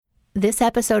This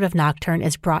episode of Nocturne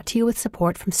is brought to you with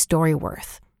support from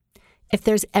Storyworth. If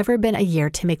there's ever been a year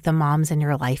to make the moms in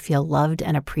your life feel loved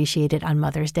and appreciated on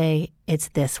Mother's Day, it's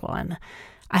this one.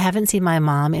 I haven't seen my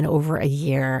mom in over a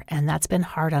year, and that's been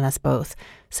hard on us both.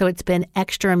 So it's been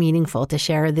extra meaningful to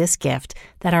share this gift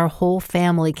that our whole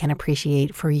family can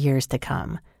appreciate for years to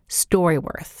come.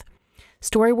 Storyworth.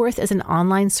 Storyworth is an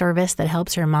online service that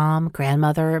helps your mom,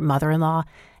 grandmother, mother-in-law,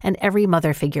 and every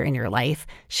mother figure in your life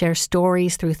share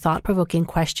stories through thought-provoking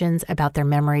questions about their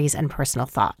memories and personal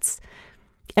thoughts.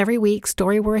 Every week,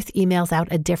 Storyworth emails out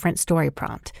a different story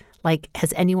prompt, like,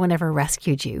 has anyone ever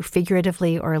rescued you,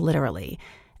 figuratively or literally?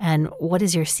 And what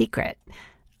is your secret?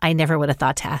 I never would have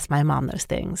thought to ask my mom those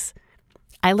things.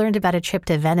 I learned about a trip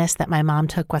to Venice that my mom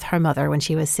took with her mother when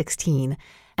she was 16,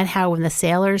 and how when the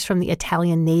sailors from the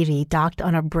Italian Navy docked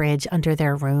on a bridge under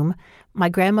their room, my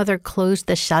grandmother closed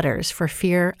the shutters for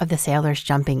fear of the sailors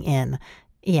jumping in.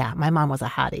 Yeah, my mom was a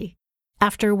hottie.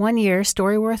 After 1 year,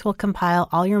 Storyworth will compile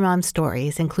all your mom's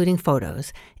stories, including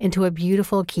photos, into a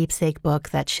beautiful keepsake book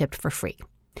that's shipped for free.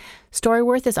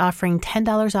 Storyworth is offering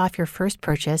 $10 off your first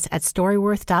purchase at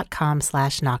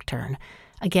storyworth.com/nocturne.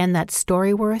 Again, that's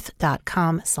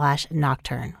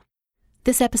storyworth.com/nocturne.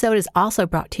 This episode is also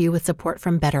brought to you with support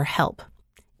from BetterHelp.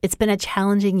 It's been a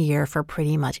challenging year for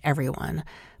pretty much everyone,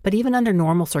 but even under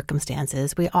normal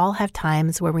circumstances, we all have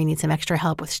times where we need some extra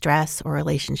help with stress or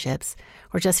relationships,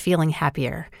 or just feeling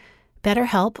happier.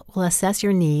 BetterHelp will assess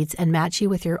your needs and match you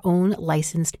with your own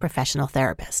licensed professional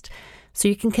therapist, so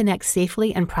you can connect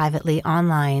safely and privately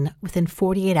online within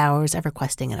 48 hours of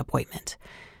requesting an appointment.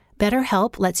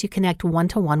 BetterHelp lets you connect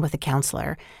one-to-one with a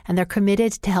counselor, and they're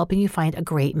committed to helping you find a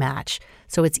great match,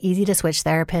 so it's easy to switch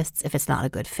therapists if it's not a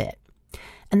good fit.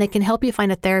 And they can help you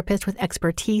find a therapist with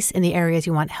expertise in the areas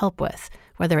you want help with,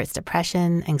 whether it's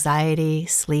depression, anxiety,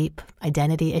 sleep,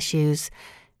 identity issues.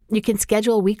 You can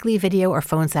schedule weekly video or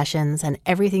phone sessions, and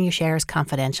everything you share is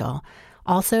confidential.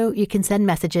 Also, you can send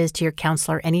messages to your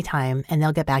counselor anytime, and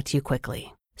they'll get back to you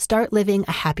quickly. Start living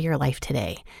a happier life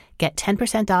today. Get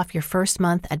 10% off your first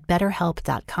month at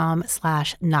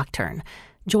betterhelp.com/nocturne.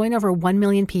 Join over 1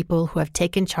 million people who have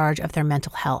taken charge of their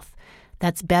mental health.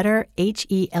 That's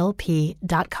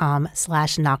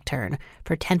betterhelp.com/nocturne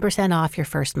for 10% off your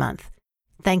first month.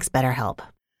 Thanks, BetterHelp.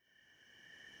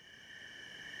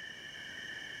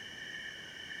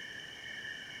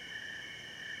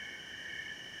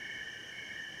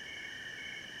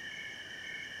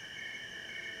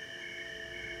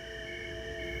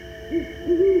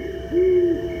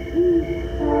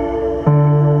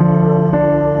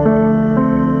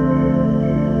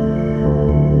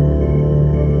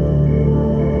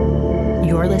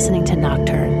 You're listening to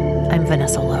Nocturne. I'm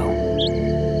Vanessa Lowe.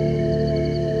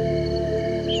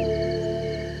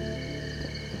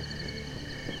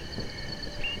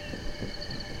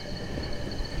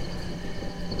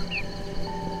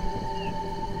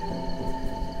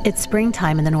 It's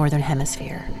springtime in the Northern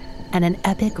Hemisphere, and an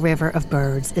epic river of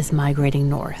birds is migrating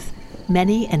north,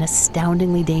 many in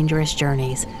astoundingly dangerous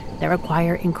journeys that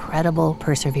require incredible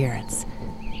perseverance.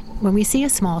 When we see a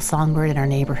small songbird in our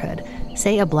neighborhood,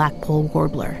 say a black-polled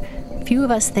warbler, few of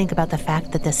us think about the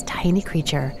fact that this tiny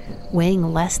creature,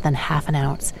 weighing less than half an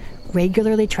ounce,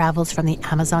 regularly travels from the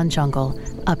Amazon jungle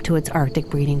up to its Arctic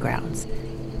breeding grounds.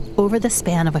 Over the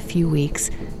span of a few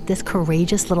weeks, this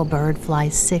courageous little bird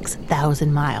flies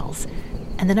 6,000 miles,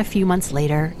 and then a few months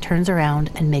later turns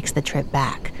around and makes the trip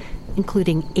back,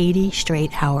 including 80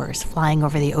 straight hours flying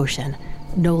over the ocean,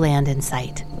 no land in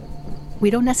sight. We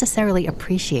don't necessarily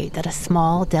appreciate that a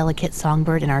small, delicate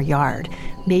songbird in our yard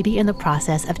may be in the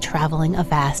process of traveling a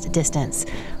vast distance,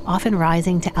 often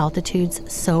rising to altitudes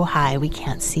so high we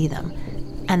can't see them,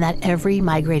 and that every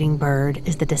migrating bird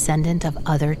is the descendant of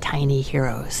other tiny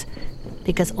heroes,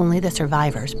 because only the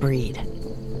survivors breed.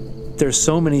 There's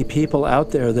so many people out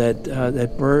there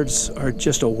that birds are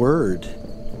just a word.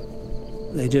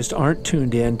 They just aren't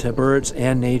tuned in to birds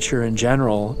and nature in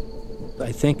general.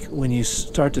 I think when you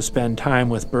start to spend time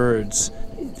with birds,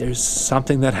 there's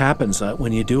something that happens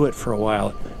when you do it for a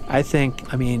while. I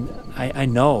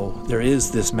know there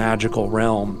is this magical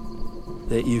realm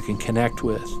that you can connect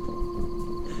with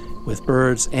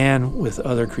birds and with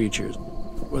other creatures,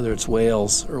 whether it's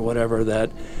whales or whatever, that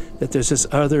there's this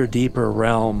other deeper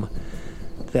realm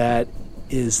that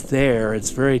is there.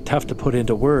 It's very tough to put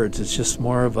into words. It's just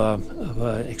more of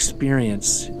a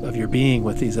experience of your being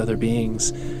with these other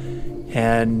beings,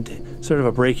 and sort of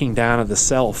a breaking down of the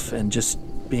self and just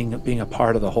being a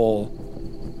part of the whole.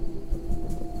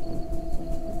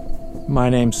 My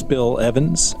name's Bill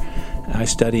Evans. I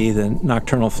study the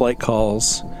nocturnal flight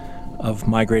calls of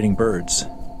migrating birds.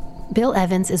 Bill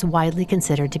Evans is widely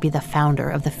considered to be the founder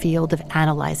of the field of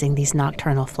analyzing these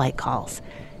nocturnal flight calls.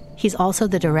 He's also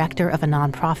the director of a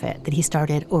nonprofit that he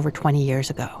started over 20 years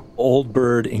ago. Old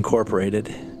Bird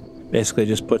Incorporated basically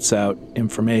just puts out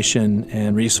information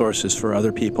and resources for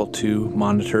other people to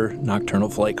monitor nocturnal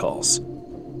flight calls.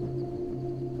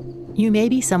 You may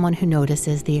be someone who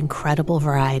notices the incredible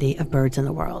variety of birds in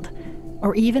the world,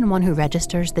 or even one who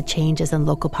registers the changes in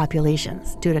local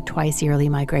populations due to twice-yearly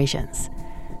migrations.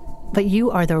 But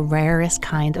you are the rarest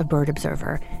kind of bird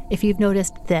observer if you've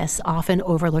noticed this often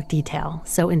overlooked detail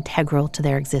so integral to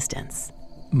their existence.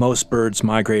 Most birds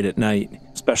migrate at night,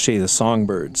 especially the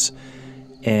songbirds.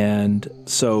 And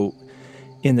so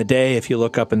in the day, if you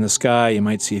look up in the sky, you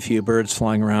might see a few birds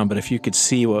flying around, but if you could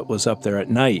see what was up there at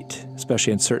night,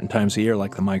 especially at certain times of year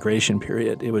like the migration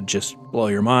period, it would just blow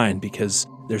your mind because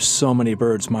there's so many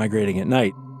birds migrating at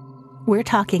night. We're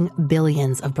talking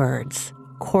billions of birds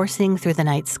coursing through the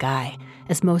night sky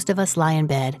as most of us lie in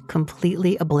bed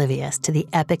completely oblivious to the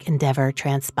epic endeavor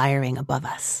transpiring above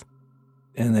us.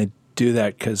 And they do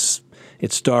that because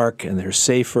it's dark and they're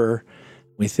safer.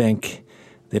 We think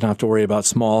they don't have to worry about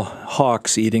small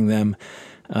hawks eating them.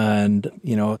 And,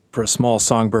 for a small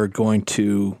songbird going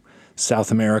to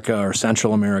South America or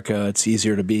Central America, it's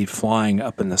easier to be flying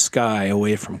up in the sky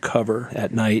away from cover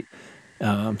at night.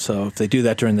 So if they do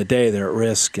that during the day, they're at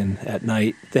risk, and at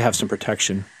night, they have some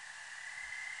protection.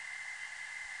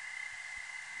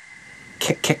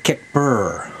 Kick, kick, kick,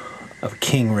 burr of a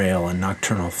king rail in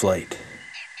nocturnal flight.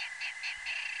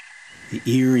 The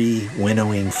eerie,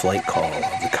 winnowing flight call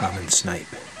of the common snipe.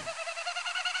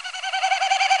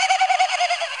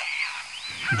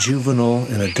 Juvenile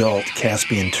and adult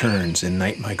Caspian terns in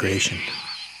night migration.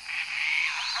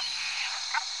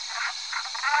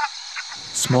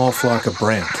 Small flock of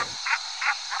brant.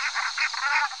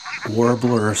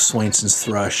 Warbler, Swainson's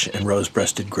thrush, and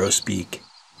rose-breasted grosbeak.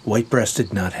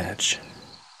 White-breasted nuthatch.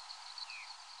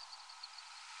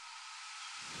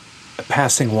 A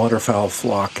passing waterfowl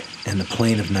flock and the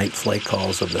plain of night flight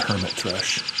calls of the hermit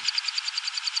thrush.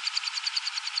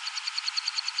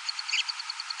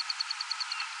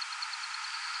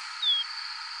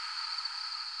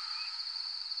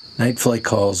 Night flight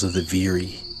calls of the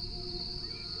veery.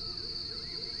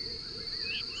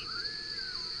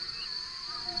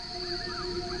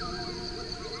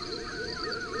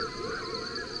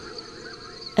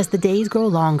 As the days grow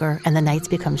longer and the nights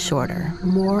become shorter,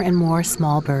 more and more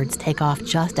small birds take off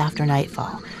just after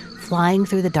nightfall, flying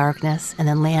through the darkness and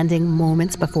then landing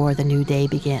moments before the new day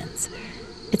begins.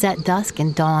 It's at dusk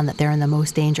and dawn that they're in the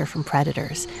most danger from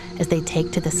predators, as they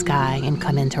take to the sky and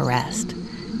come in to rest.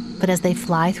 But as they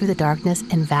fly through the darkness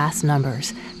in vast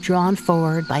numbers, drawn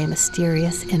forward by a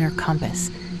mysterious inner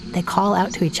compass, they call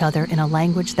out to each other in a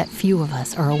language that few of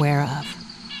us are aware of.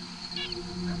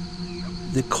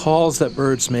 The calls that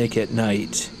birds make at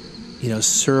night,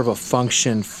 serve a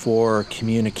function for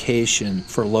communication,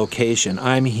 for location.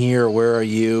 I'm here, where are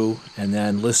you? And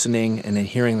then listening and then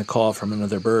hearing the call from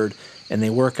another bird, and they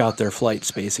work out their flight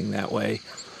spacing that way.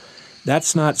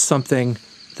 That's not something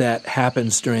that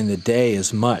happens during the day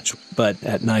as much, but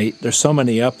at night, there's so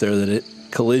many up there that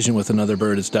collision with another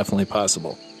bird is definitely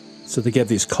possible. So they get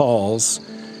these calls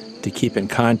to keep in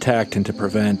contact and to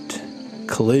prevent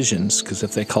collisions, because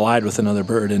if they collide with another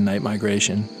bird in night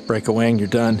migration, break a wing, you're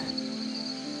done.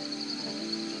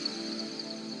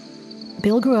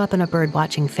 Bill grew up in a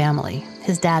bird-watching family.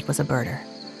 His dad was a birder.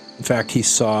 In fact, he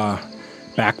saw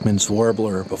Bachman's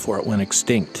warbler before it went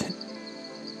extinct.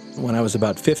 When I was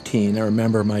about 15, I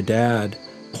remember my dad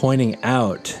pointing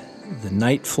out the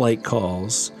night flight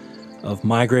calls of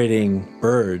migrating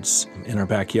birds in our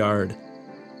backyard.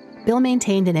 Bill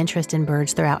maintained an interest in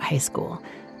birds throughout high school,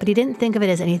 but he didn't think of it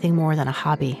as anything more than a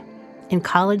hobby. In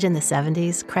college in the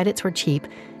 70s, credits were cheap,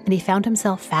 and he found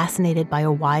himself fascinated by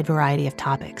a wide variety of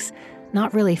topics,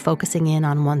 not really focusing in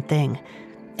on one thing.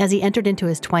 As he entered into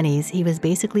his 20s, he was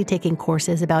basically taking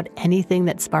courses about anything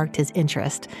that sparked his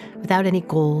interest, without any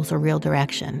goals or real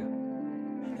direction.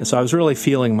 And so I was really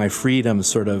feeling my freedom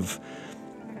sort of,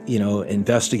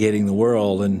 investigating the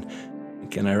world. And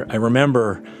I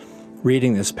remember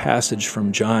reading this passage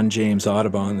from John James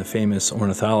Audubon, the famous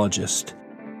ornithologist.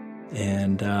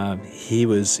 And he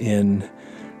was in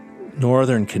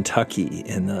northern Kentucky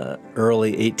in the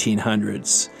early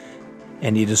 1800s.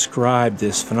 And he described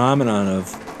this phenomenon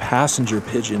of passenger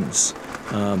pigeons,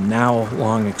 now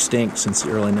long extinct since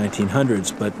the early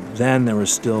 1900s, but then there were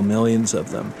still millions of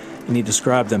them. And he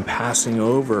described them passing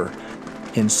over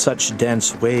in such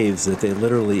dense waves that they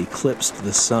literally eclipsed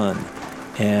the sun.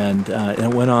 And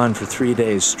it went on for 3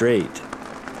 days straight.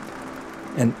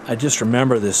 And I just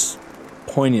remember this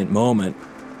poignant moment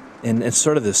And it's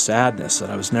sort of this sadness that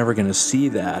I was never going to see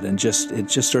that. And it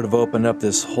just sort of opened up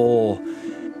this whole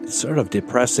sort of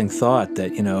depressing thought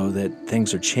that, that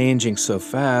things are changing so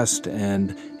fast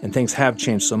and things have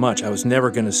changed so much. I was never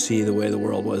going to see the way the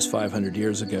world was 500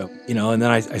 years ago, and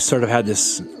then I sort of had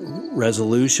this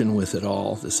resolution with it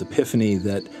all, this epiphany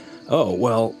that, oh,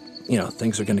 well,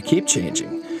 things are going to keep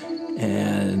changing.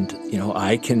 And,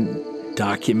 I can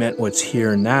document what's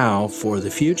here now for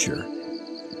the future.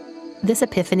 This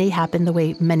epiphany happened the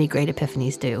way many great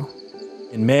epiphanies do.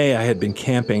 In May, I had been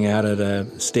camping out at a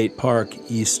state park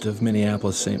east of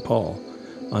Minneapolis, St. Paul,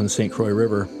 on the St. Croix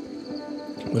River.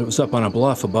 But it was up on a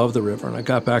bluff above the river, and I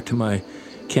got back to my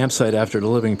campsite after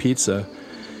delivering pizza,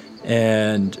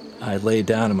 and I laid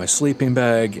down in my sleeping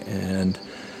bag and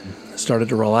started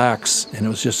to relax, and it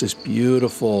was just this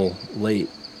beautiful late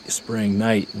spring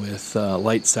night with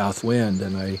light south wind,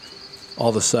 and I all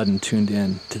of a sudden tuned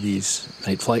in to these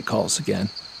night flight calls again.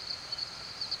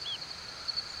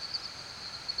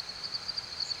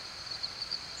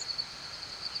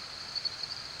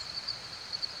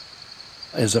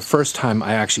 It was the first time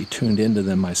I actually tuned into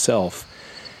them myself,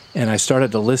 and I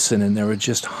started to listen, and there were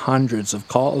just hundreds of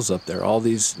calls up there, all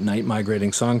these night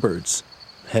migrating songbirds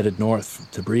headed north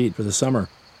to breed for the summer.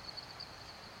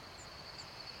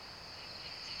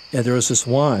 And there was this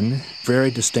one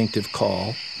very distinctive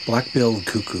call, black-billed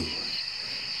cuckoo,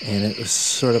 and it was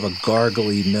sort of a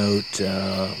gargly note.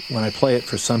 When I play it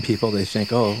for some people, they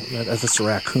think, oh, that's a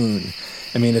raccoon.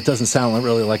 I mean, it doesn't sound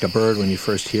really like a bird when you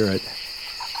first hear it.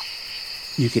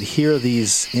 You could hear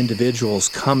these individuals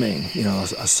coming,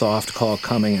 a soft call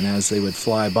coming, and as they would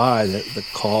fly by, the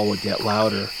call would get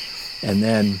louder, and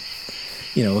then,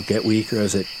 it would get weaker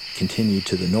as it continued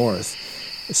to the north.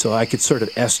 So I could sort of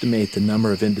estimate the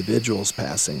number of individuals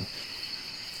passing.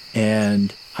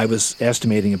 And I was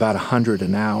estimating about 100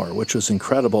 an hour, which was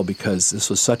incredible because this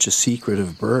was such a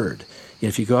secretive bird.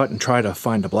 If you go out and try to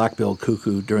find a black-billed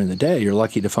cuckoo during the day, you're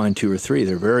lucky to find 2 or 3.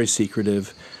 They're very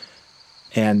secretive.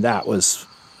 And that was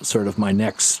sort of my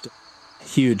next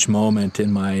huge moment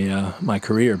in my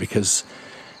career, because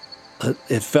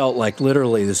it felt like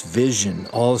literally this vision.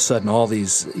 All of a sudden, all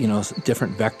these,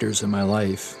 different vectors in my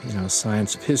life,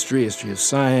 science of history, history of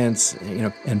science,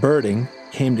 and birding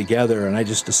came together, and I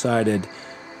just decided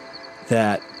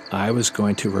that I was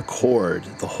going to record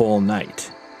the whole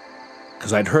night,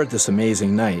 because I'd heard this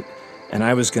amazing night, and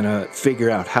I was going to figure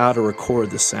out how to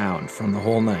record the sound from the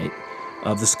whole night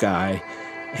of the sky,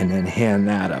 and then hand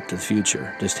that up to the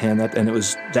future. Just hand that, and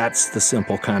that's the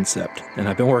simple concept. And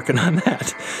I've been working on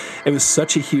that. It was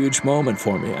such a huge moment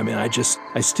for me. I mean, I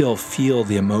still feel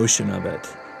the emotion of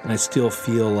it. And I still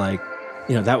feel like,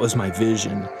 that was my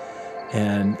vision.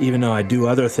 And even though I do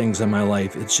other things in my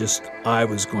life, it's just, I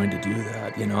was going to do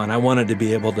that, and I wanted to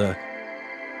be able to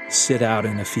sit out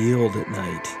in a field at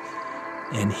night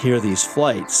and hear these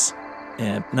flights,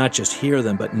 and not just hear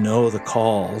them, but know the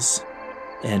calls,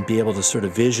 and be able to sort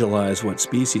of visualize what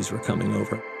species were coming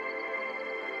over.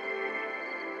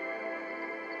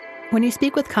 When you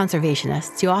speak with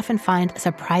conservationists, you often find a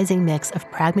surprising mix of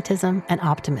pragmatism and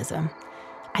optimism.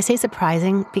 I say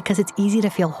surprising because it's easy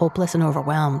to feel hopeless and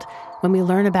overwhelmed when we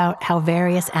learn about how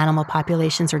various animal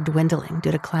populations are dwindling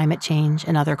due to climate change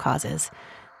and other causes.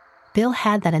 Bill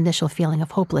had that initial feeling of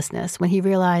hopelessness when he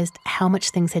realized how much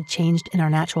things had changed in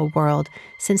our natural world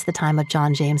since the time of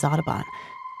John James Audubon.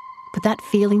 But that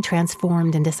feeling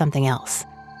transformed into something else.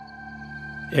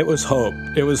 It was hope.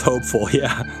 It was hopeful,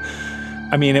 yeah.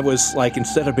 I mean, it was like,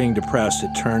 instead of being depressed, it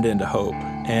turned into hope.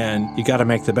 And you got to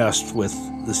make the best with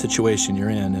the situation you're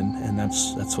in, and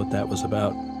that's what that was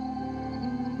about.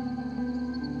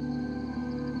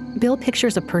 Bill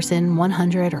pictures a person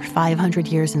 100 or 500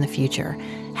 years in the future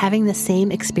having the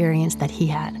same experience that he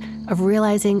had, of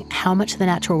realizing how much the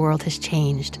natural world has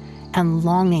changed and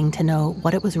longing to know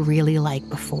what it was really like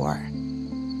before.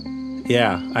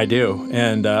 Yeah, I do,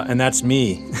 and that's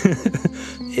me.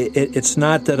 It's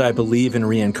not that I believe in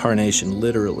reincarnation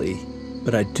literally,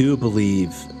 but I do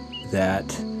believe that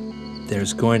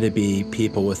there's going to be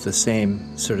people with the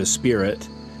same sort of spirit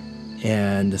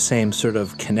and the same sort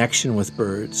of connection with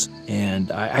birds.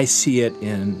 And I see it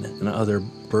in other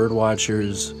bird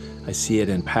watchers. I see it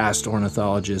in past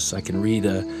ornithologists. I can read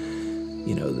the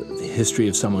history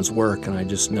of someone's work, and I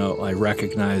just know, I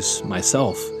recognize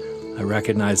myself. I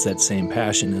recognize that same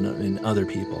passion in other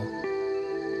people.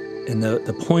 And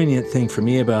the poignant thing for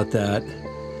me about that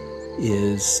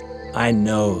is I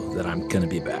know that I'm going to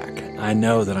be back. I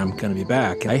know that I'm going to be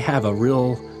back. I have a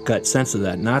real gut sense of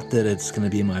that. Not that it's going to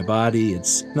be my body.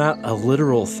 It's not a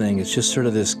literal thing. It's just sort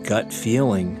of this gut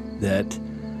feeling that,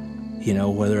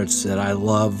 whether it's that I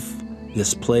love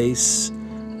this place,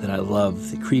 that I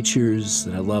love the creatures,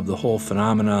 that I love the whole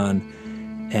phenomenon,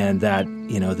 and that,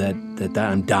 that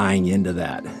I'm dying into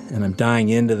that. And I'm dying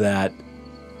into that,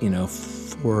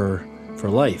 for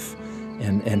life.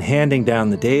 And handing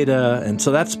down the data. And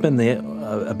so that's been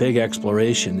a big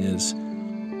exploration, is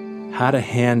how to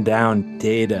hand down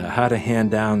data, how to hand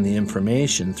down the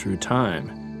information through time.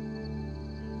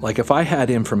 Like if I had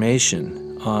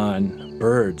information on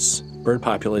bird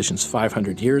populations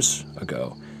 500 years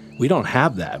ago, we don't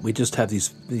have that. We just have these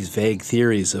vague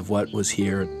theories of what was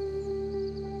here.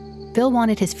 Bill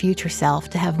wanted his future self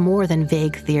to have more than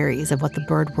vague theories of what the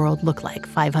bird world looked like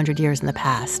 500 years in the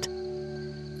past.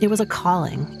 It was a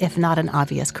calling, if not an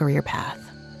obvious career path.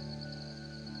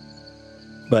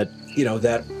 But,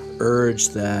 that urge,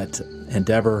 that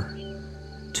endeavor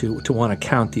to want to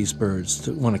count these birds,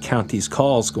 to want to count these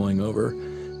calls going over,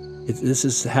 this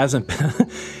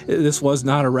was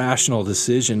not a rational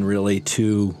decision, really,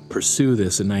 to pursue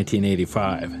this in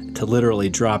 1985, to literally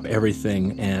drop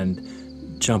everything and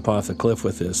jump off the cliff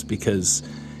with this, because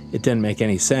it didn't make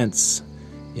any sense.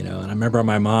 And I remember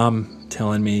my mom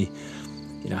telling me,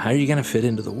 how are you going to fit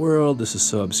into the world? This is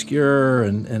so obscure.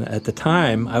 And at the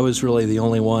time, I was really the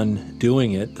only one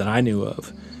doing it that I knew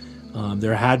of.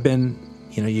 There had been,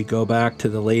 you go back to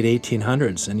the late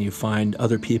 1800s and you find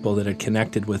other people that had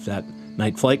connected with that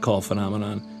night flight call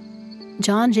phenomenon.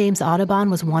 John James Audubon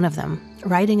was one of them,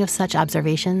 writing of such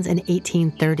observations in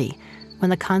 1830, when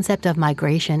the concept of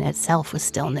migration itself was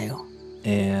still new.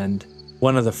 And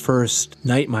one of the first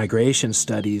night migration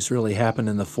studies really happened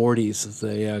in the 40s.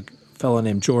 The fellow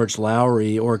named George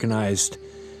Lowry organized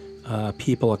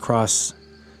people across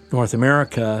North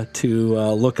America to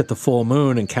look at the full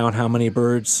moon and count how many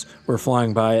birds were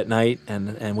flying by at night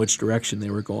and which direction they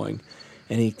were going.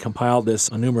 And he compiled this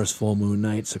on numerous full moon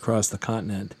nights across the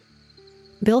continent.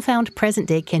 Bill found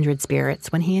present-day kindred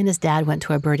spirits when he and his dad went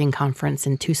to a birding conference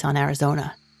in Tucson,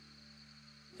 Arizona.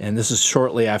 And this is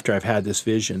shortly after I've had this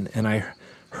vision. And I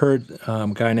heard a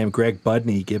guy named Greg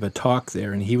Budney give a talk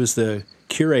there, and he was the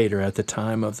curator at the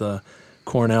time of the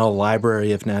Cornell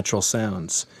Library of Natural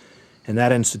Sounds. And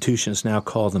that institution is now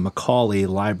called the Macaulay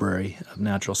Library of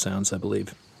Natural Sounds, I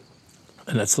believe.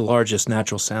 And that's the largest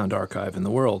natural sound archive in the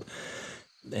world.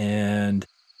 And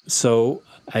so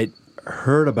I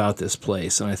heard about this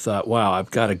place, and I thought, wow,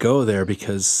 I've got to go there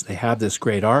because they have this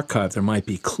great archive. There might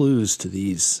be clues to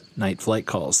these night flight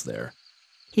calls there.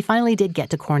 He finally did get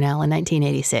to Cornell in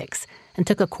 1986 and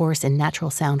took a course in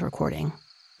natural sound recording.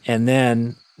 And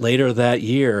then later that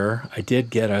year, I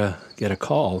did get a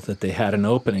call that they had an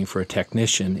opening for a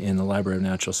technician in the Library of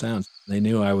Natural Sounds. They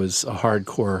knew I was a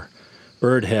hardcore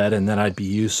bird head and that I'd be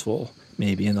useful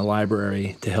maybe in the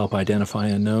library to help identify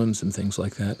unknowns and things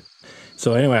like that.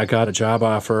 So anyway, I got a job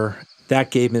offer. That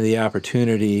gave me the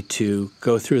opportunity to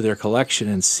go through their collection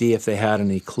and see if they had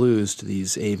any clues to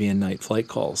these avian night flight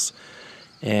calls.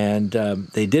 And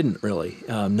they didn't really.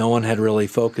 No one had really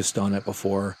focused on it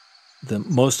before.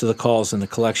 Most of the calls in the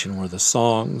collection were the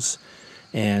songs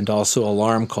and also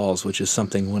alarm calls, which is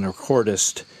something when a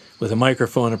recordist with a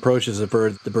microphone approaches a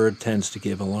bird, the bird tends to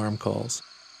give alarm calls.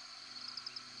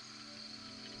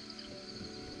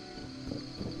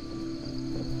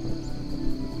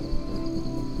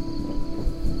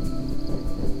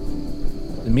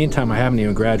 In the meantime, I haven't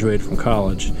even graduated from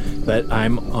college, but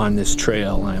I'm on this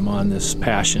trail, I'm on this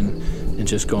passion and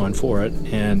just going for it.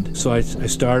 And so I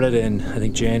started in, I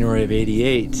think, January of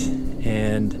 '88,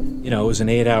 and, it was an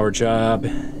 8-hour job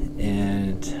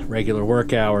and regular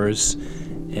work hours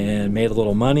and made a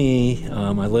little money.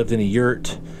 I lived in a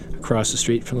yurt across the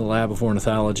street from the Lab of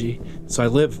Ornithology. So I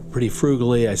lived pretty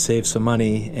frugally, I saved some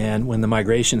money, and when the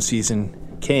migration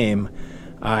season came,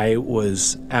 I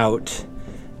was out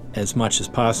as much as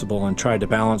possible and tried to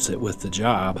balance it with the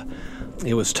job.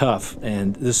 It was tough,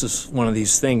 and this is one of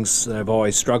these things that I've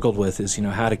always struggled with is,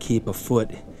 how to keep a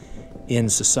foot in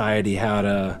society, how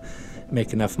to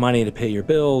make enough money to pay your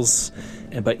bills,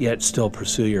 but yet still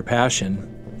pursue your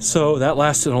passion. So that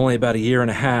lasted only about a year and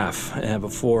a half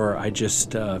before I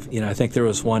just, I think there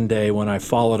was one day when I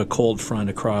followed a cold front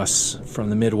across from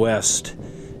the Midwest,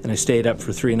 and I stayed up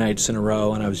for 3 nights in a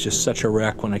row, and I was just such a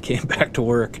wreck when I came back to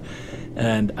work,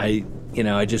 and I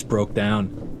just broke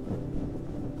down.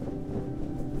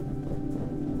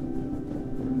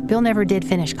 Bill never did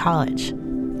finish college.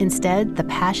 Instead, the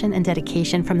passion and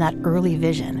dedication from that early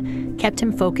vision kept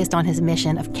him focused on his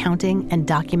mission of counting and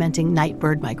documenting night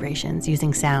bird migrations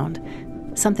using sound,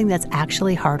 something that's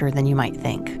actually harder than you might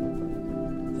think.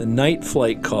 The night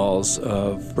flight calls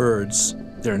of birds,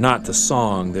 they're not the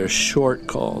song, they're short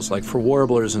calls. Like for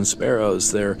warblers and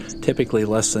sparrows, they're typically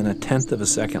less than 1/10 of a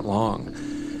second long.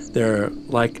 They're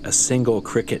like a single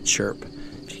cricket chirp,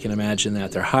 if you can imagine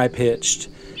that. They're high-pitched,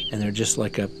 and they're just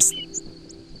like a psst.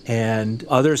 And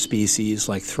other species,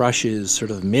 like thrushes,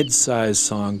 sort of mid-sized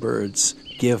songbirds,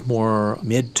 give more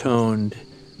mid-toned,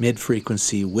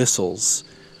 mid-frequency whistles,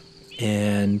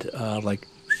 and like,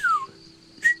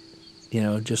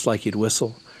 just like you'd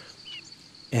whistle.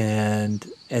 And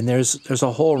there's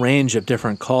a whole range of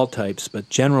different call types, but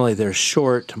generally they're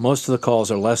short. Most of the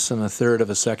calls are less than a third of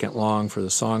a second long for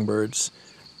the songbirds,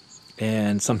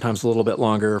 and sometimes a little bit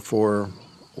longer for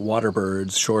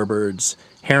waterbirds, shorebirds.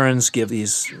 Herons give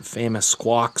these famous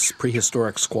squawks,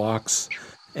 prehistoric squawks.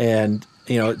 And,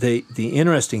 the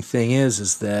interesting thing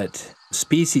is that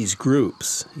species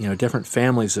groups, different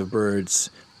families of birds,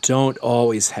 don't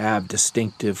always have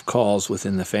distinctive calls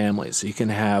within the families. So you can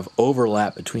have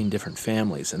overlap between different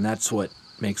families, and that's what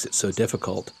makes it so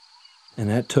difficult. And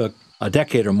that took a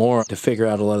decade or more to figure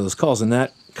out a lot of those calls, and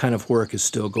that kind of work is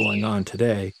still going on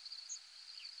today.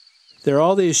 There are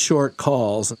all these short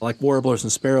calls, like warblers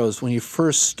and sparrows. When you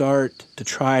first start to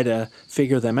try to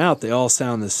figure them out, they all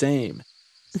sound the same.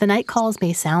 The night calls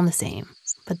may sound the same,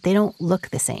 but they don't look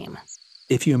the same.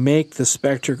 If you make the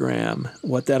spectrogram,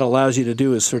 what that allows you to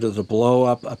do is sort of to blow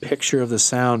up a picture of the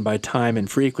sound by time and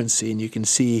frequency, and you can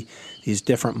see these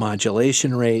different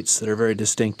modulation rates that are very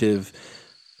distinctive,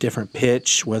 different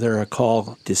pitch, whether a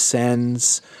call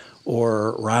descends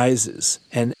or rises.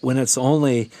 And when it's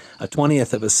only a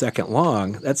 20th of a second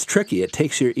long, that's tricky. It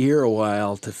takes your ear a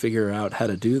while to figure out how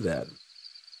to do that.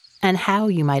 And how,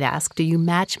 you might ask, do you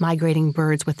match migrating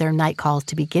birds with their night calls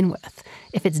to begin with,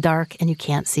 if it's dark and you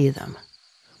can't see them?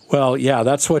 Well, yeah,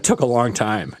 that's what took a long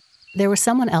time. There was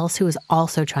someone else who was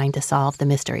also trying to solve the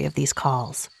mystery of these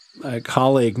calls. A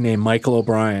colleague named Michael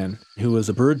O'Brien, who was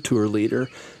a bird tour leader,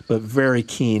 but very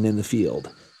keen in the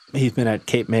field. He's been at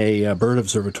Cape May Bird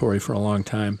Observatory for a long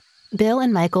time. Bill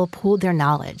and Michael pooled their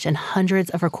knowledge and hundreds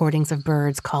of recordings of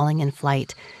birds calling in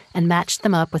flight and matched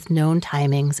them up with known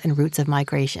timings and routes of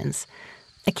migrations.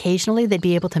 Occasionally, they'd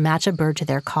be able to match a bird to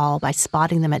their call by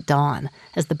spotting them at dawn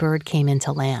as the bird came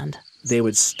into land. They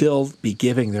would still be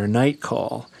giving their night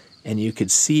call, and you could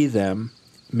see them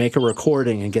make a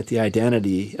recording and get the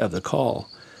identity of the call.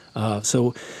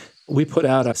 So we put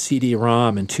out a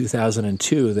CD-ROM in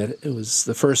 2002 that it was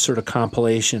the first sort of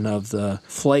compilation of the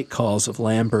flight calls of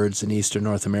land birds in eastern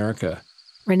North America.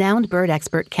 Renowned bird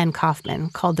expert Ken Kaufman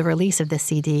called the release of this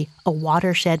CD a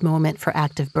watershed moment for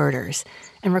active birders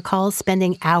and recalls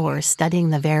spending hours studying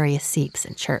the various seeps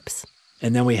and chirps.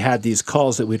 And then we had these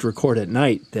calls that we'd record at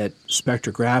night that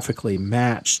spectrographically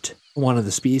matched one of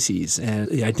the species. And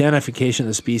the identification of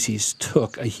the species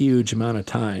took a huge amount of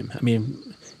time. I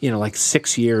mean, like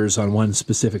 6 years on one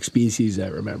specific species, I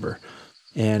remember.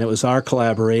 And it was our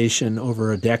collaboration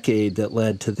over a decade that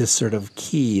led to this sort of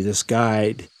key, this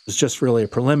guide. It was just really a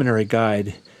preliminary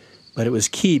guide, but it was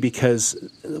key because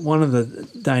one of the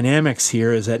dynamics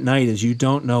here is at night is you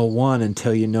don't know one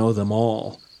until you know them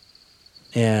all.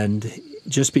 And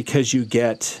just because you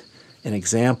get an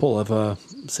example of a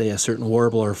certain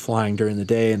warbler flying during the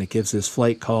day and it gives this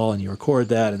flight call and you record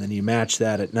that and then you match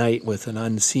that at night with an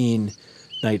unseen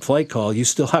night flight call, you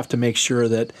still have to make sure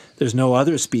that there's no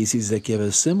other species that give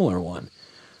a similar one.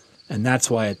 And that's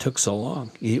why it took so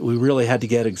long. We really had to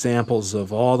get examples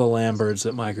of all the land birds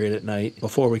that migrate at night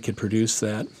before we could produce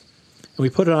that. And we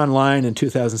put it online in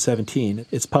 2017.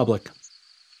 It's public.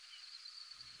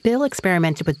 Bill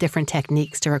experimented with different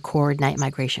techniques to record night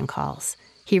migration calls.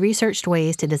 He researched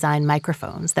ways to design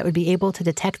microphones that would be able to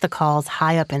detect the calls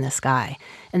high up in the sky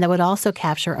and that would also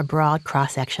capture a broad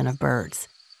cross-section of birds.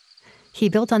 He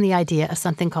built on the idea of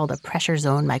something called a pressure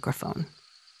zone microphone.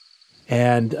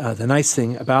 And the nice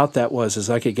thing about that was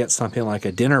I could get something like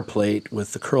a dinner plate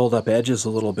with the curled up edges a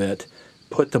little bit,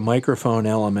 put the microphone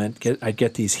element, I'd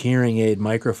get these hearing aid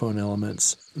microphone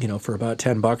elements, for about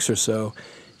 $10 or so.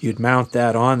 You'd mount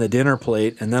that on the dinner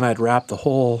plate, and then I'd wrap the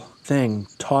whole thing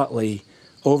tautly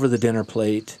over the dinner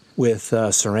plate with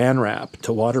saran wrap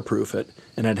to waterproof it.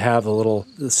 And I'd have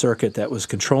the circuit that was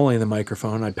controlling the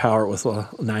microphone. I'd power it with a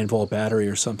 9-volt battery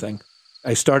or something.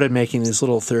 I started making these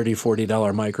little $30,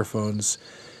 $40 microphones.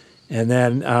 And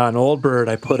then on Old Bird,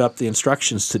 I put up the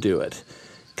instructions to do it.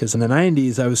 Because in the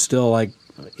 90s, I was still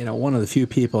one of the few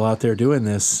people out there doing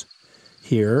this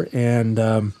here.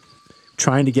 And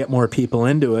trying to get more people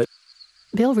into it.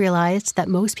 Bill realized that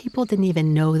most people didn't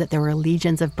even know that there were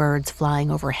legions of birds flying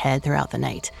overhead throughout the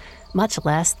night, much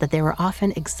less that there were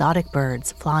often exotic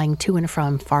birds flying to and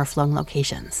from far-flung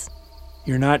locations.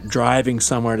 You're not driving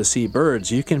somewhere to see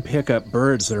birds. You can pick up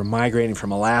birds that are migrating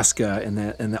from Alaska and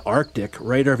the Arctic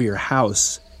right over your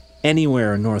house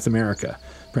anywhere in North America.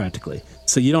 practically.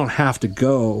 So you don't have to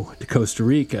go to Costa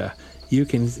Rica. You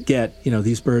can get,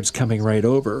 these birds coming right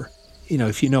over,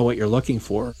 if you know what you're looking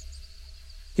for.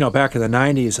 Back in the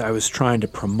 90s, I was trying to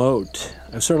promote,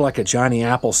 I was sort of like a Johnny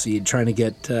Appleseed trying to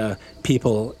get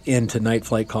people into night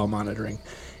flight call monitoring.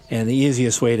 And the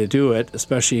easiest way to do it,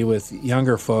 especially with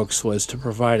younger folks, was to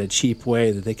provide a cheap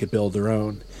way that they could build their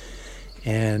own.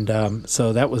 And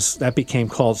so that became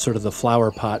called sort of the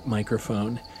flower pot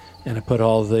microphone. And I put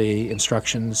all the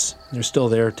instructions, they're still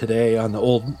there today on the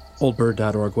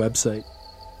oldbird.org website.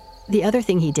 The other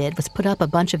thing he did was put up a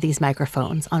bunch of these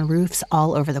microphones on roofs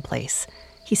all over the place.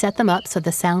 He set them up so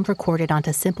the sound recorded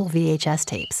onto simple VHS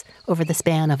tapes over the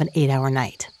span of an 8-hour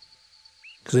night.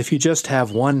 Because if you just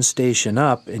have one station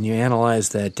up and you analyze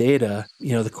that data,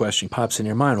 the question pops in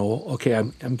your mind, well, okay,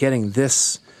 I'm getting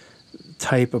this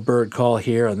type of bird call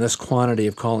here and this quantity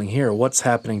of calling here. What's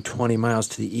happening 20 miles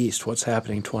to the east? What's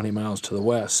happening 20 miles to the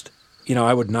west?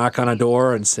 I would knock on a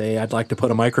door and say, I'd like to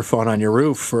put a microphone on your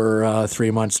roof for 3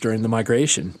 months during the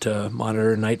migration to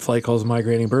monitor night flight calls of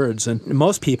migrating birds. And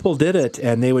most people did it,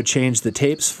 and they would change the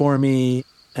tapes for me.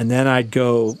 And then I'd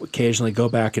occasionally go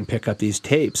back and pick up these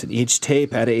tapes. And each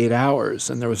tape had 8 hours,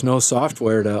 and there was no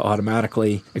software to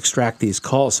automatically extract these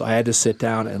calls. So I had to sit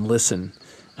down and listen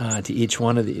to each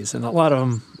one of these. And a lot of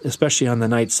them, especially on the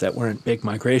nights that weren't big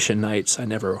migration nights, I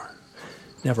never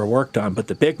worked on, but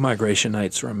the big migration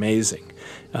nights were amazing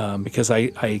because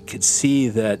I could see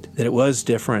that it was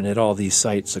different at all these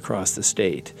sites across the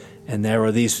state. And there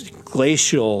were these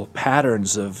glacial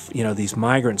patterns of, these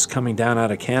migrants coming down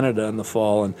out of Canada in the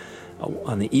fall. And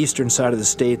on the eastern side of the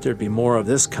state, there'd be more of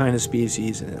this kind of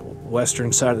species, and the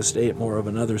western side of the state, more of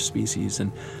another species.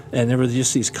 And there were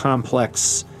just these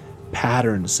complex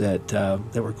patterns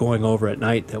that were going over at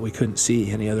night that we couldn't see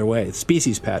any other way,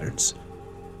 species patterns.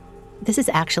 This is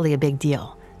actually a big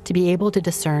deal, to be able to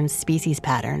discern species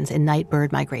patterns in night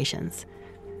bird migrations.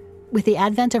 With the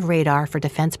advent of radar for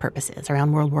defense purposes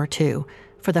around World War II,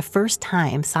 for the first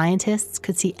time, scientists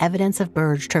could see evidence of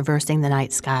birds traversing the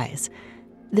night skies.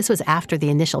 This was after the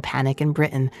initial panic in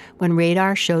Britain, when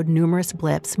radar showed numerous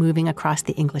blips moving across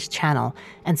the English Channel,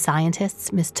 and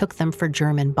scientists mistook them for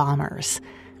German bombers.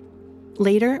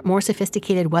 Later, more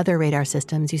sophisticated weather radar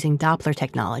systems using Doppler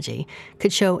technology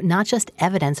could show not just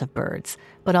evidence of birds,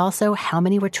 but also how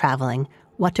many were traveling,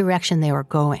 what direction they were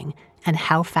going, and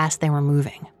how fast they were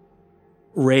moving.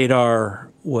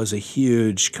 Radar was a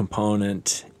huge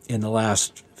component in the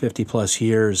last 50-plus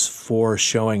years for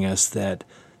showing us that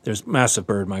there's massive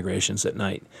bird migrations at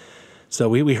night. So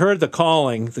we heard the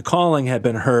calling. The calling had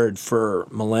been heard for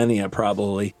millennia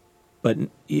probably. But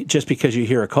just because you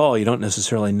hear a call, you don't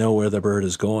necessarily know where the bird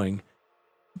is going.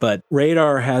 But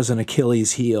radar has an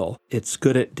Achilles heel. It's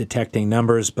good at detecting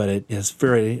numbers, but it has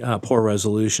very poor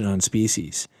resolution on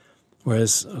species.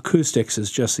 Whereas acoustics is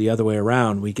just the other way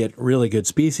around. We get really good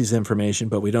species information,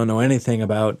 but we don't know anything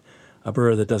about a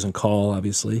bird that doesn't call,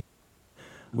 obviously.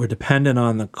 We're dependent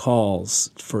on the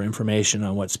calls for information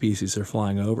on what species they're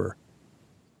flying over.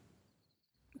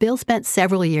 Bill spent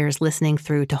several years listening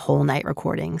through to whole night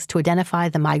recordings to identify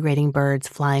the migrating birds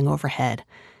flying overhead.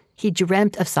 He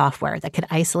dreamt of software that could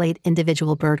isolate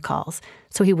individual bird calls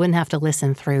so he wouldn't have to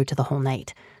listen through to the whole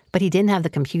night. But he didn't have the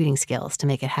computing skills to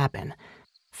make it happen.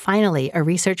 Finally, a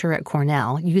researcher at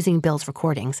Cornell, using Bill's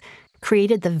recordings,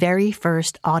 created the very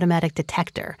first automatic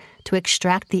detector to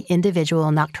extract the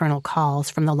individual nocturnal calls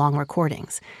from the long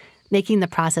recordings, making the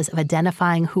process of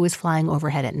identifying who is flying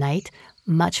overhead at night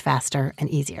much faster and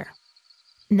easier.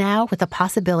 Now, with the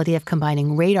possibility of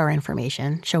combining radar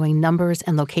information showing numbers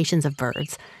and locations of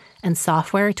birds and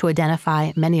software to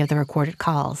identify many of the recorded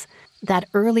calls, that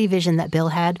early vision that Bill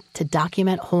had to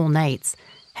document whole nights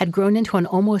had grown into an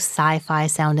almost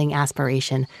sci-fi-sounding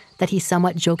aspiration that he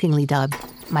somewhat jokingly dubbed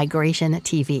Migration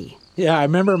TV. Yeah, I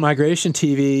remember Migration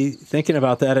TV, thinking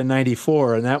about that in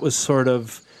 94, and that was sort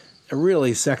of a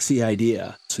really sexy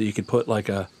idea. So you could put like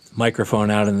a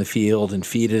microphone out in the field and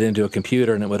feed it into a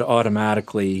computer, and it would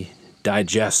automatically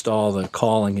digest all the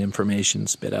calling information,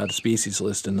 spit out a species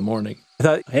list in the morning. I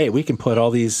thought, hey, we can put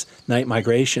all these night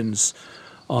migrations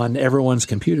on everyone's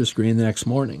computer screen the next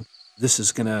morning. This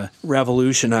is going to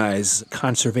revolutionize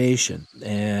conservation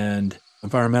and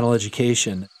environmental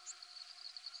education.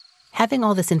 Having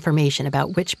all this information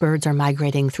about which birds are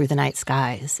migrating through the night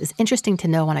skies is interesting to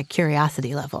know on a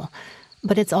curiosity level,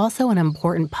 but it's also an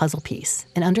important puzzle piece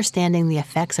in understanding the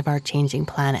effects of our changing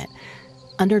planet.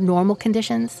 Under normal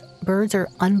conditions, birds are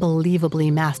unbelievably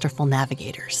masterful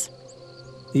navigators.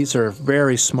 These are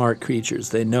very smart creatures.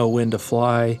 They know when to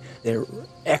fly. They're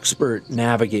expert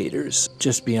navigators,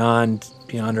 just beyond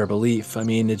our belief. I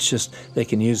mean, it's just, they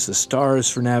can use the stars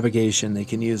for navigation. They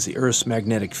can use the Earth's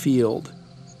magnetic field.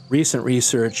 Recent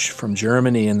research from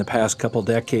Germany in the past couple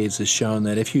decades has shown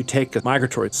that if you take a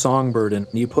migratory songbird and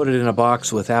you put it in a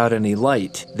box without any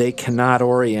light, they cannot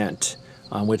orient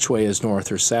on which way is north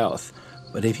or south.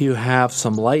 But if you have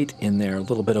some light in there, a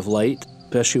little bit of light,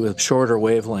 especially with shorter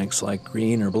wavelengths like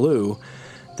green or blue,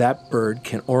 that bird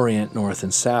can orient north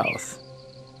and south.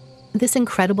 This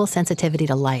incredible sensitivity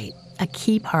to light, a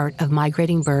key part of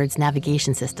migrating birds'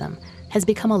 navigation system, has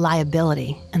become a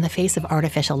liability in the face of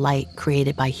artificial light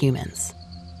created by humans.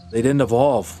 They didn't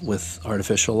evolve with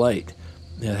artificial light.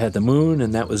 They had the moon,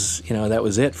 and that was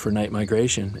it for night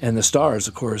migration. And the stars,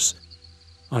 of course,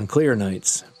 on clear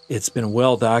nights. It's been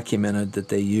well documented that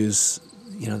they use,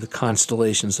 the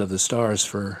constellations of the stars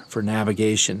for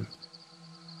navigation.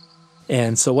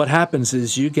 And so what happens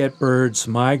is you get birds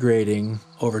migrating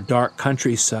over dark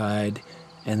countryside,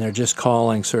 and they're just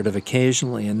calling sort of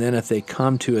occasionally. And then if they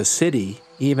come to a city,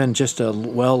 even just a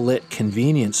well-lit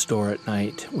convenience store at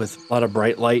night with a lot of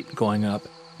bright light going up,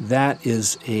 that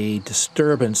is a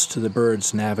disturbance to the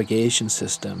bird's navigation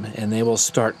system. And they will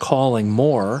start calling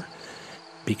more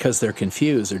because they're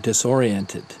confused, they're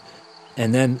disoriented.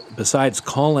 And then besides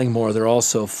calling more, they're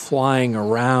also flying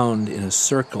around in a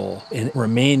circle and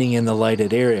remaining in the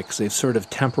lighted area because they've sort of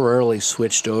temporarily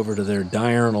switched over to their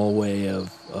diurnal way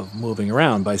of moving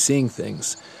around by seeing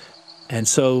things. And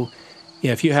so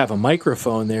if you have a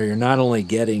microphone there, you're not only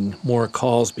getting more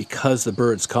calls because the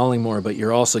bird's calling more, but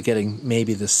you're also getting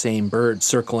maybe the same bird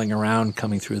circling around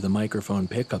coming through the microphone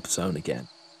pickup zone again.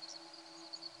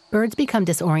 Birds become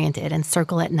disoriented and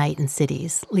circle at night in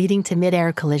cities, leading to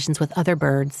mid-air collisions with other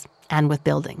birds and with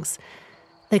buildings.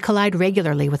 They collide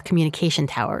regularly with communication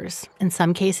towers, in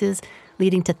some cases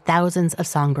leading to thousands of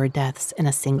songbird deaths in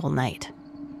a single night.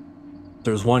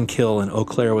 There was one kill in Eau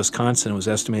Claire, Wisconsin. It was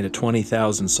estimated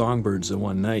 20,000 songbirds in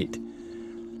one night.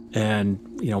 And,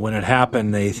 when it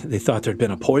happened, they thought there'd been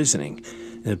a poisoning.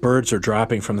 The birds are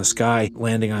dropping from the sky,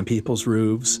 landing on people's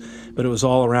roofs. But it was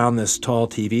all around this tall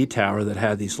TV tower that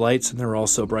had these lights, and there were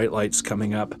also bright lights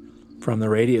coming up from the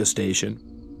radio station.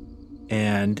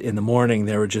 And in the morning,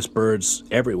 there were just birds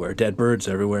everywhere, dead birds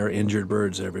everywhere, injured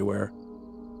birds everywhere.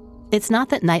 It's not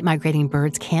that night migrating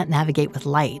birds can't navigate with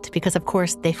light, because of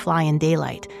course they fly in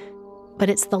daylight. But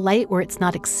it's the light where it's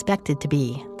not expected to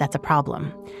be that's a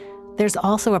problem. There's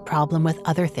also a problem with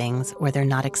other things where they're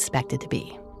not expected to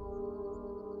be.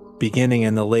 Beginning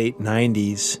in the late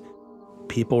 90s,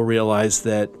 people realized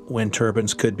that wind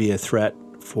turbines could be a threat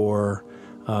for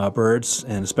birds,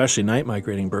 and especially night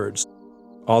migrating birds.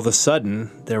 All of a sudden,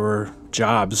 there were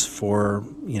jobs for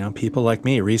people like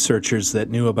me, researchers that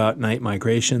knew about night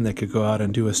migration that could go out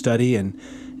and do a study and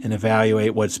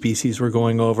evaluate what species were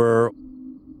going over.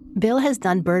 Bill has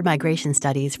done bird migration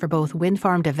studies for both wind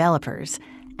farm developers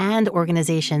and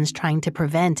organizations trying to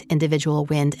prevent individual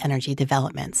wind energy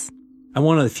developments. I'm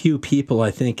one of the few people,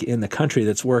 I think, in the country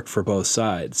that's worked for both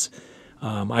sides.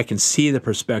 I can see the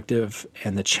perspective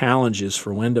and the challenges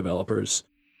for wind developers.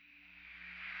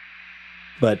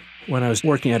 But when I was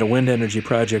working at a wind energy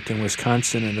project in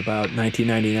Wisconsin in about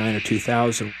 1999 or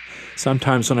 2000,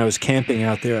 sometimes when I was camping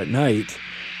out there at night,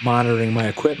 monitoring my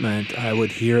equipment, I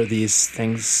would hear these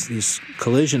things, these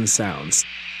collision sounds.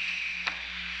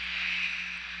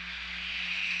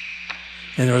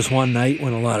 And there was one night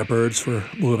when a lot of birds were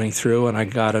moving through, and I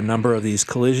got a number of these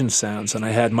collision sounds, and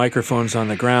I had microphones on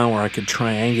the ground where I could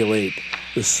triangulate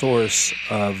the source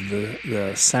of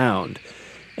the sound.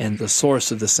 And the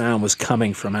source of the sound was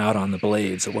coming from out on the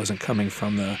blades. It wasn't coming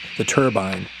from the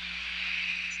turbine.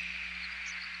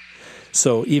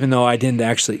 So even though I didn't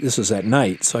actually, this was at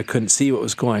night, so I couldn't see what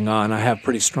was going on, I have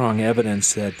pretty strong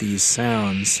evidence that these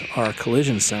sounds are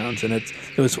collision sounds. And it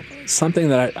was something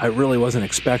that I really wasn't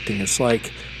expecting. It's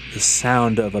like the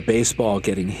sound of a baseball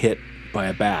getting hit by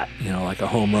a bat, like a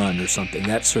home run or something.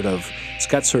 It's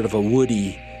got sort of a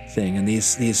woody thing. And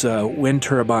these wind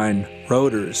turbine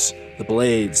rotors, the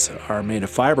blades are made of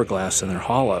fiberglass and they're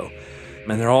hollow.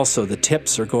 And they're also, the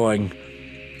tips are going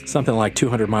something like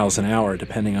 200 miles an hour,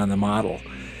 depending on the model.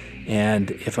 And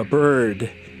if a bird,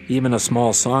 even a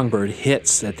small songbird,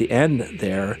 hits at the end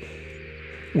there,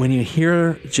 when you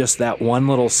hear just that one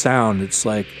little sound, it's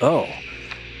like, oh.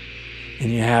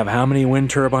 And you have how many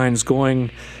wind turbines going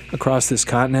across this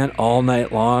continent all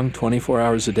night long, 24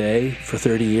 hours a day for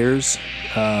 30 years?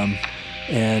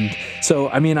 And so,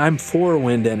 I'm for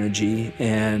wind energy,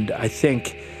 and I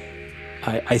think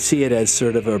I see it as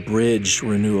sort of a bridge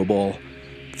renewable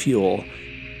fuel,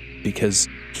 because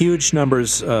Huge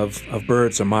numbers of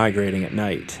birds are migrating at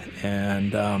night.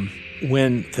 And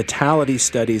when fatality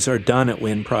studies are done at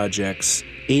wind projects,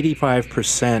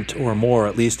 85% or more,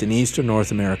 at least in eastern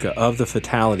North America, of the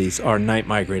fatalities are night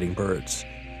migrating birds.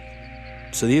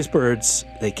 So these birds,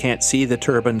 they can't see the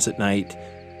turbines at night.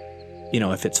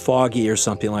 If it's foggy or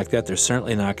something like that, they're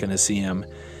certainly not going to see them.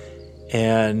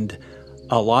 And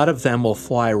a lot of them will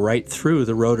fly right through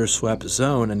the rotor swept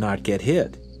zone and not get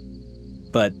hit.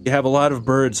 But you have a lot of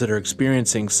birds that are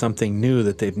experiencing something new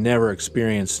that they've never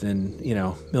experienced in,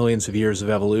 millions of years of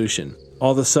evolution.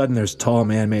 All of a sudden, there's tall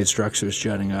man-made structures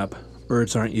jutting up.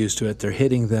 Birds aren't used to it. They're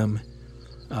hitting them.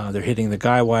 They're hitting the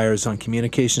guy wires on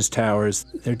communications towers.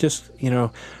 They're just,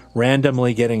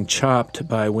 randomly getting chopped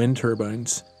by wind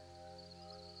turbines.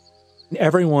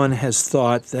 Everyone has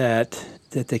thought that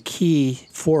the key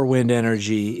for wind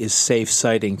energy is safe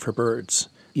sighting for birds.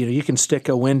 You can stick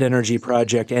a wind energy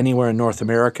project anywhere in North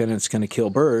America and it's going to kill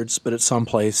birds, but at some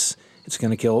place it's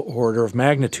going to kill an order of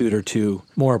magnitude or two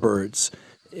more birds.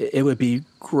 It would be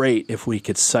great if we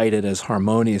could sight it as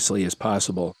harmoniously as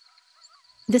possible.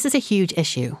 This is a huge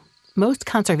issue. Most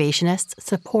conservationists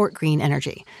support green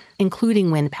energy,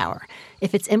 including wind power,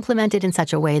 if it's implemented in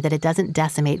such a way that it doesn't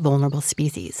decimate vulnerable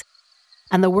species.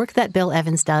 And the work that Bill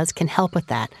Evans does can help with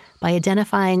that by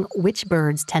identifying which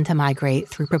birds tend to migrate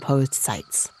through proposed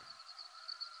sites.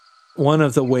 One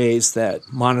of the ways that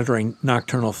monitoring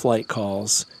nocturnal flight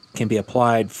calls can be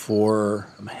applied for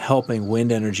helping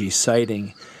wind energy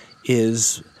sighting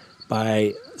is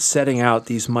by setting out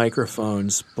these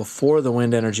microphones before the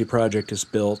wind energy project is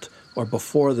built or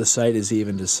before the site is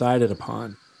even decided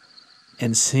upon,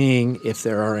 and seeing if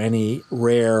there are any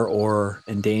rare or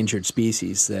endangered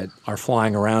species that are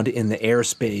flying around in the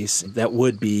airspace that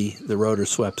would be the rotor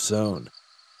swept zone.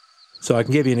 So I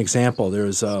can give you an example. There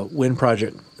was a wind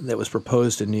project that was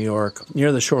proposed in New York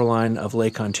near the shoreline of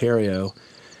Lake Ontario,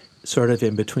 sort of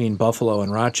in between Buffalo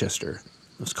and Rochester.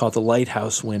 It was called the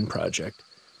Lighthouse Wind Project.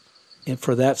 And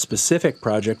for that specific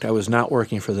project, I was not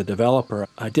working for the developer.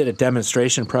 I did a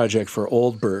demonstration project for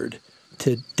Old Bird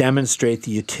to demonstrate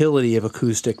the utility of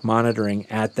acoustic monitoring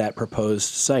at that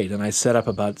proposed site. And I set up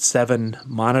about 7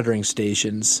 monitoring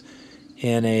stations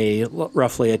in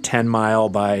roughly a 10-mile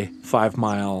by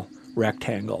 5-mile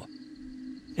rectangle.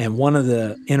 And one of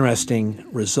the interesting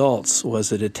results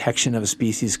was a detection of a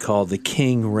species called the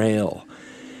king rail.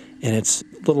 And it's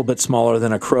a little bit smaller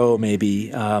than a crow,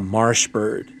 maybe marsh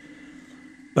bird.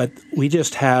 But we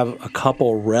just have a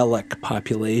couple relic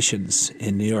populations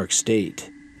in New York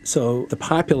State. So the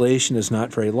population is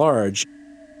not very large.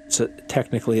 It's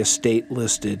technically a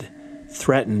state-listed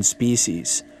threatened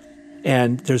species.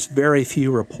 And there's very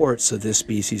few reports of this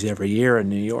species every year in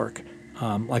New York,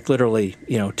 like literally,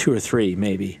 2 or 3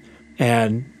 maybe.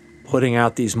 And putting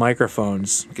out these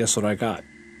microphones, guess what I got?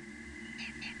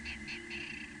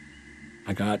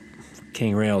 I got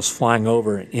king rails flying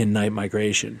over in night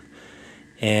migration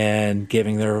and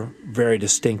giving their very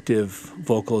distinctive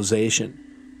vocalization.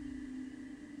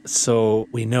 So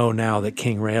we know now that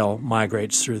king rail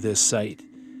migrates through this site.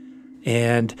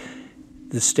 And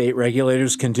the state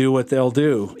regulators can do what they'll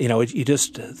do. You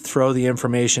just throw the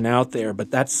information out there,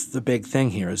 but that's the big thing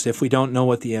here, is if we don't know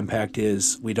what the impact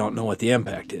is, we don't know what the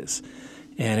impact is.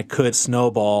 And it could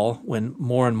snowball when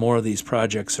more and more of these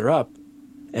projects are up.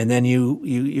 And then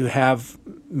you have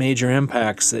major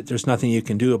impacts that there's nothing you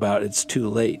can do about. It's too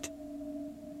late.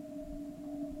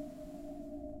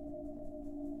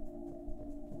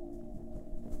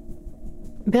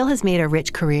 Bill has made a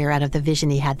rich career out of the vision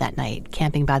he had that night,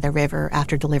 camping by the river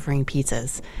after delivering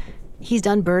pizzas. He's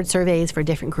done bird surveys for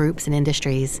different groups and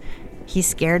industries. He's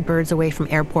scared birds away from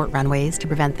airport runways to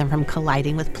prevent them from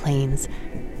colliding with planes.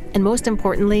 And most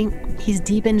importantly, he's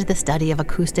deepened the study of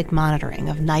acoustic monitoring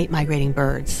of night migrating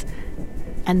birds.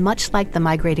 And much like the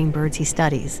migrating birds he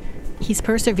studies, he's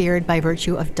persevered by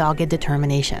virtue of dogged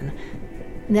determination,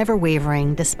 never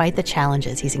wavering despite the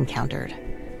challenges he's encountered.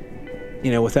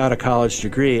 Without a college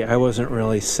degree, I wasn't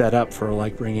really set up for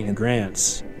bringing in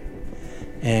grants.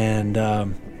 And,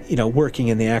 working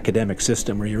in the academic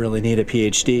system where you really need a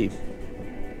PhD.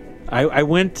 I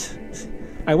went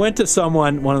to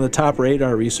one of the top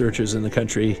radar researchers in the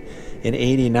country in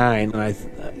 '89, and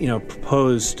I,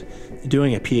 proposed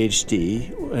doing a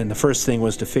PhD. And the first thing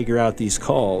was to figure out these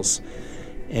calls.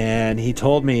 And he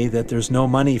told me that there's no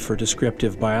money for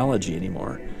descriptive biology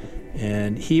anymore.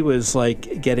 And he was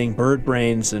getting bird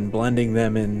brains and blending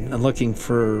them in and looking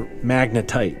for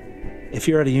magnetite. If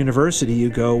you're at a university, you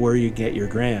go where you get your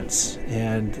grants.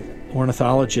 And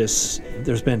ornithologists,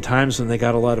 there's been times when they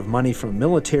got a lot of money from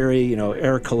military,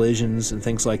 air collisions and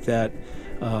things like that.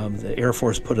 The Air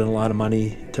Force put in a lot of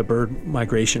money to bird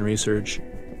migration research.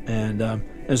 And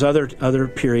there's other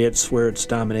periods where it's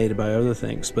dominated by other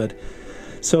things. But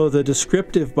so the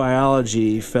descriptive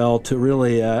biology fell to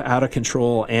really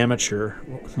out-of-control amateur,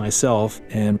 myself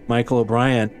and Michael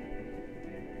O'Brien.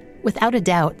 Without a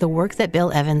doubt, the work that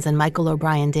Bill Evans and Michael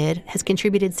O'Brien did has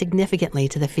contributed significantly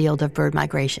to the field of bird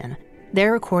migration.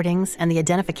 Their recordings and the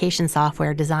identification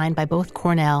software designed by both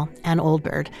Cornell and Old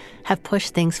Bird have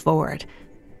pushed things forward.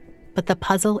 But the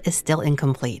puzzle is still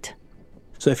incomplete.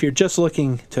 So if you're just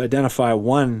looking to identify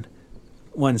one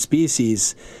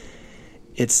species,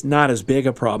 it's not as big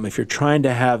a problem. If you're trying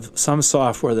to have some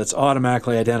software that's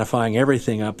automatically identifying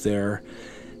everything up there,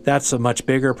 that's a much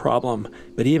bigger problem.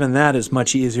 But even that is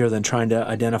much easier than trying to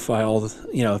identify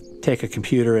take a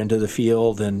computer into the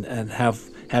field and have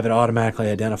it automatically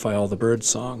identify all the bird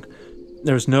song.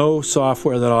 There's no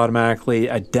software that automatically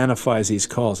identifies these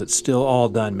calls. It's still all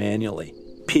done manually.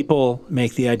 People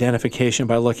make the identification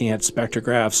by looking at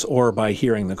spectrographs or by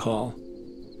hearing the call.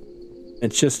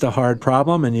 It's just a hard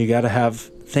problem, and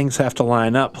things have to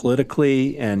line up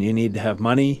politically, and you need to have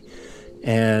money.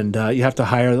 And you have to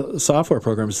hire software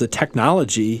programs. The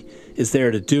technology is there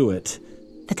to do it.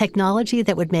 The technology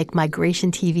that would make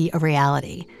migration TV a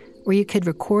reality, where you could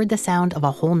record the sound of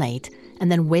a whole night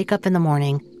and then wake up in the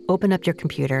morning, open up your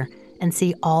computer, and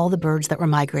see all the birds that were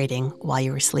migrating while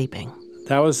you were sleeping.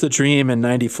 That was the dream in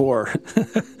 '94.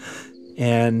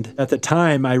 And at the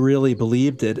time, I really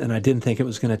believed it, and I didn't think it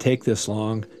was going to take this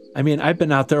long. I mean, I've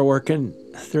been out there working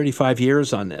 35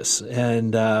 years on this,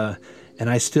 and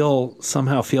I still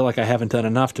somehow feel like I haven't done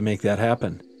enough to make that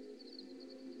happen.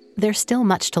 There's still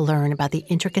much to learn about the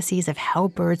intricacies of how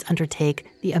birds undertake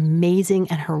the amazing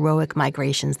and heroic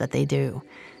migrations that they do,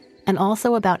 and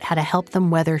also about how to help them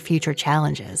weather future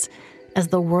challenges, as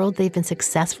the world they've been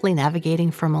successfully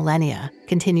navigating for millennia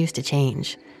continues to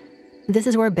change. This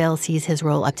is where Bill sees his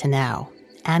role up to now,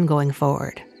 and going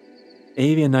forward.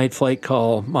 Avian night flight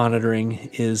call monitoring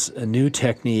is a new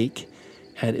technique,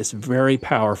 and it's very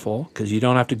powerful because you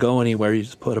don't have to go anywhere. You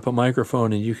just put up a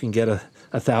microphone and you can get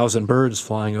 1,000 birds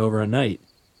flying over a night.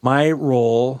 My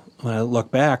role, when I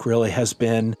look back, really has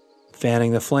been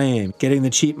fanning the flame, getting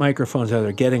the cheap microphones out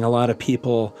there, getting a lot of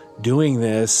people doing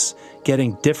this,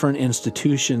 getting different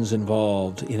institutions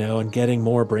involved, and getting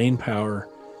more brain power,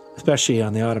 especially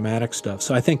on the automatic stuff.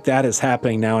 So I think that is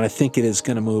happening now, and I think it is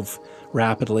going to move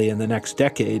rapidly in the next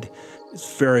decade.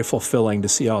 It's very fulfilling to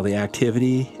see all the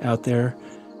activity out there.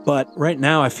 But right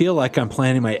now, I feel like I'm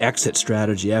planning my exit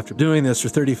strategy after doing this for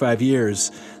 35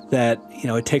 years, that,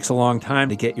 it takes a long time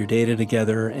to get your data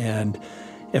together. And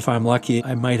if I'm lucky,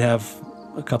 I might have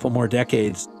a couple more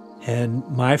decades. And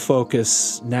my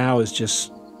focus now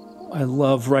is I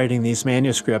love writing these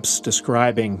manuscripts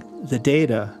describing the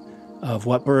data of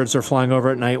what birds are flying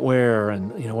over at night where,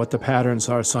 and what the patterns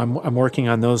are. So I'm working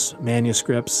on those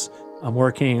manuscripts. I'm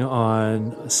working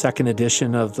on a second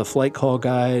edition of the Flight Call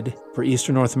Guide for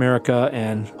Eastern North America,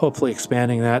 and hopefully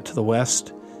expanding that to the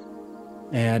West,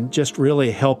 and just really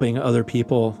helping other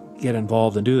people get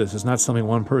involved and do this. It's not something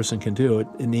one person can do.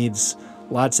 It needs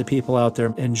lots of people out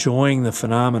there enjoying the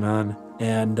phenomenon,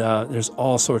 and there's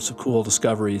all sorts of cool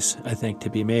discoveries, I think,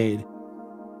 to be made.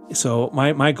 So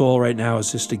my goal right now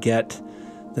is just to get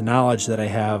the knowledge that I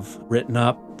have written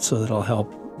up so that it'll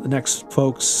help the next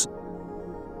folks.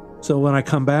 So when I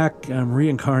come back, I'm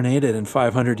reincarnated in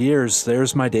 500 years.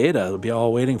 There's my data. It'll be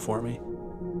all waiting for me.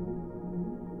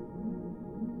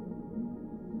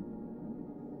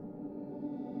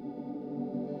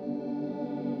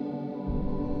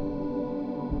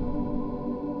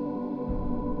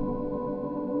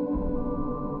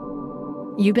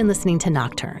 You've been listening to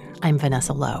Nocturne. I'm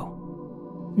Vanessa Lowe.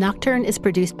 Nocturne is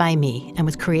produced by me and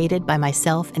was created by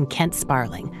myself and Kent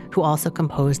Sparling, who also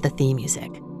composed the theme music.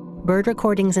 Bird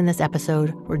recordings in this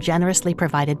episode were generously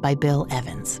provided by Bill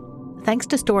Evans. Thanks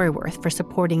to Storyworth for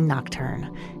supporting Nocturne.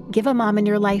 Give a mom in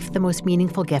your life the most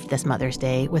meaningful gift this Mother's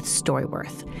Day with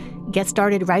Storyworth. Get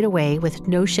started right away with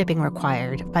no shipping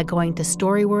required by going to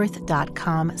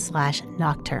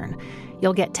storyworth.com/nocturne.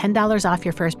 You'll get $10 off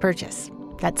your first purchase.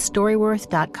 That's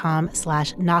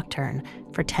storyworth.com/nocturne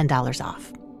for $10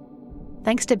 off.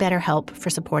 Thanks to BetterHelp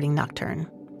for supporting Nocturne.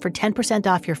 For 10%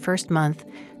 off your first month,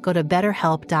 go to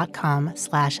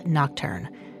betterhelp.com/nocturne.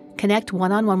 Connect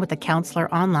one-on-one with a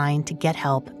counselor online to get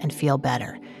help and feel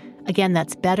better. Again,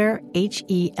 that's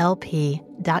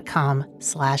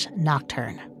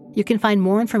betterhelp.com/nocturne. You can find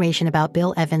more information about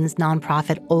Bill Evans'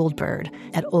 nonprofit Old Bird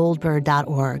at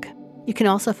oldbird.org. You can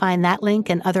also find that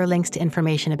link and other links to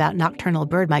information about nocturnal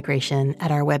bird migration at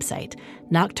our website,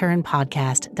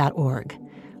 nocturnepodcast.org.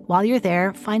 While you're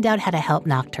there, find out how to help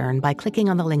Nocturne by clicking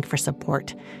on the link for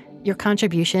support. Your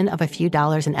contribution of a few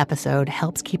dollars an episode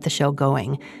helps keep the show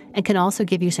going and can also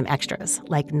give you some extras,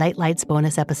 like Nightlights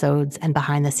bonus episodes and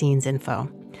behind-the-scenes info.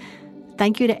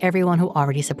 Thank you to everyone who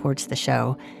already supports the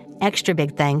show. Extra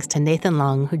big thanks to Nathan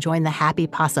Lung, who joined the Happy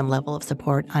Possum level of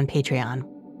support on Patreon.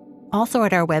 Also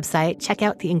at our website, check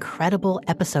out the incredible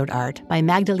episode art by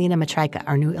Magdalena Matrajka,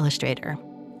 our new illustrator.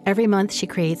 Every month, she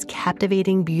creates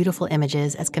captivating, beautiful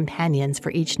images as companions for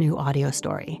each new audio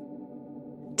story.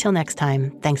 Till next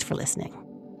time, thanks for listening.